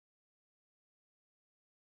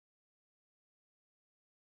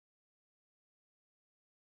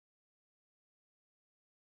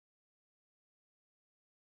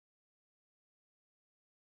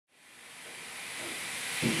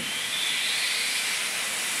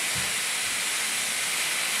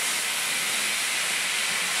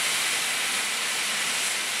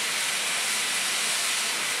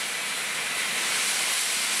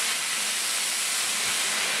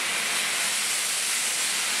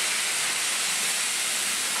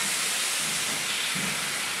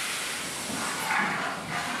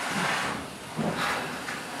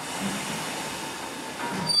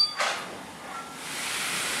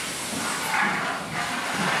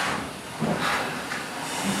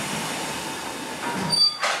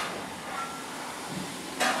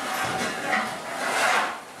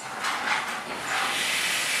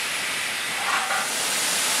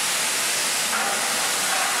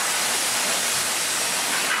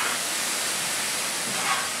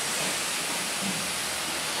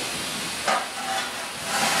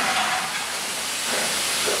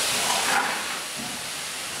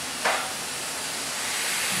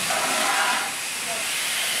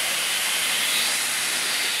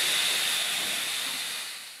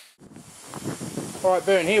Alright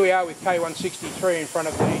Bern, here we are with K163 in front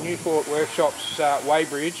of the Newport Workshops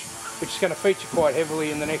Weighbridge, which is going to feature quite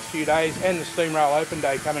heavily in the next few days, and the Steamrail Open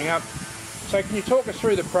Day coming up. So can you talk us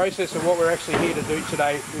through the process of what we're actually here to do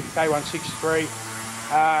today with K163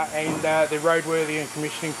 and the roadworthy and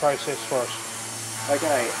commissioning process for us?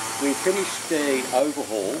 Okay, we finished the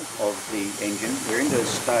overhaul of the engine. We're in the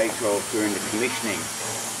stage of doing the commissioning.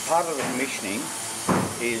 Part of the commissioning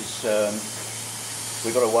is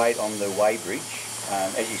we've got to wait on the weighbridge.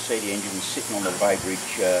 As you see, the engine's sitting on the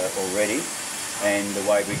weighbridge already, and the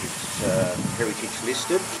weighbridge is heritage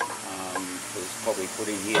listed. It was probably put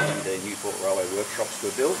in here when the Newport Railway workshops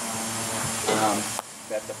were built.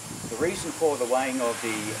 But the reason for the weighing of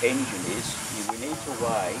the engine is we need to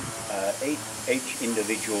weigh each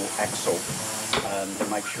individual axle to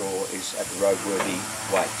make sure it's at the roadworthy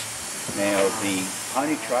weight. Now the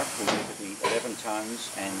pony truck will either be 11 tonnes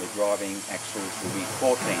and the driving axles will be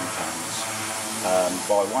 14 tonnes.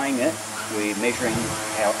 By weighing it, we're measuring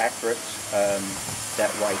how accurate that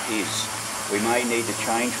weight is. We may need to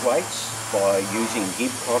change weights by using gib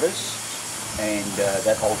plotters, and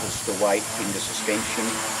that alters the weight in the suspension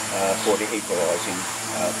for the equalising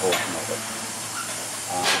portion of it.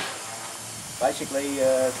 Basically,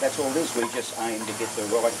 that's all it is. We just aim to get the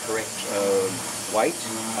right, correct weight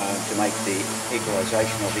to make the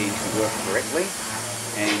equalisation of the engine work correctly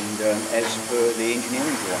and as per the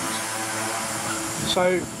engineering drawings.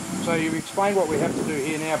 So you've explained what we have to do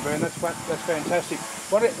here now, Bern. That's fantastic.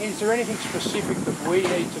 Is there anything specific that we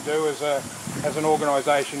need to do as an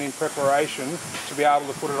organisation in preparation to be able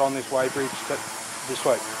to put it on this weighbridge this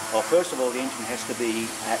week? Well, first of all, the engine has to be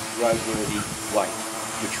at roadworthy weight,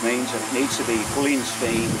 which means it needs to be fully in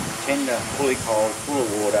steam, tender, fully cold, full of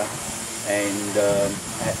water, and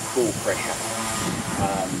at full pressure.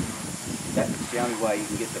 That's the only way you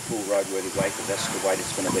can get the full roadworthy weight, because that's the weight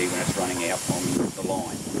it's going to be when it's running out on the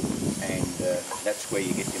line. And that's where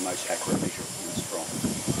you get your most accurate measurements from.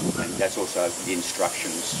 And that's also the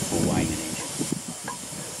instructions for weighing an engine.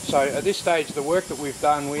 So at this stage, the work that we've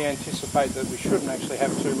done, we anticipate that we shouldn't actually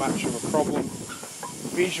have too much of a problem.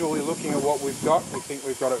 Visually looking at what we've got, we think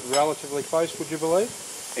we've got it relatively close, would you believe?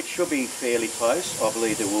 It should be fairly close. I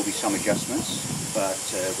believe there will be some adjustments, but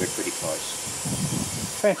we're pretty close.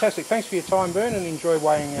 Fantastic. Thanks for your time, Bern, and enjoy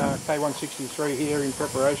weighing K163 here in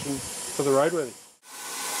preparation for the roadworthy.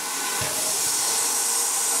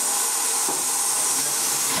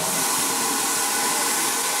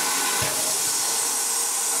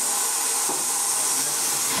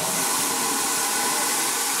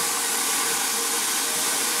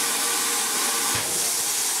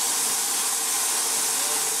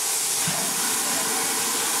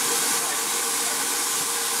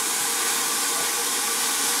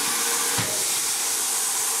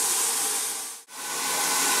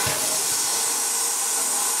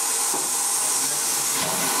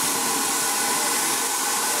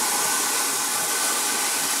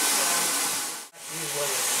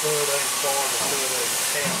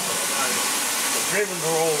 The ribbons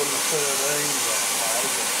are all in the 13s,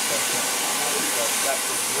 that's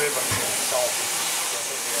the ribbon salted.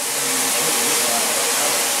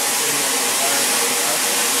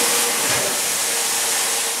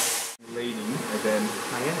 Leading, and then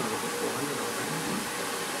I am a little bit 400, I reckon.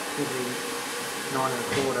 Should be 9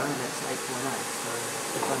 1/4, and that's 8.8, so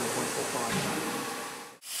it's only 0.45.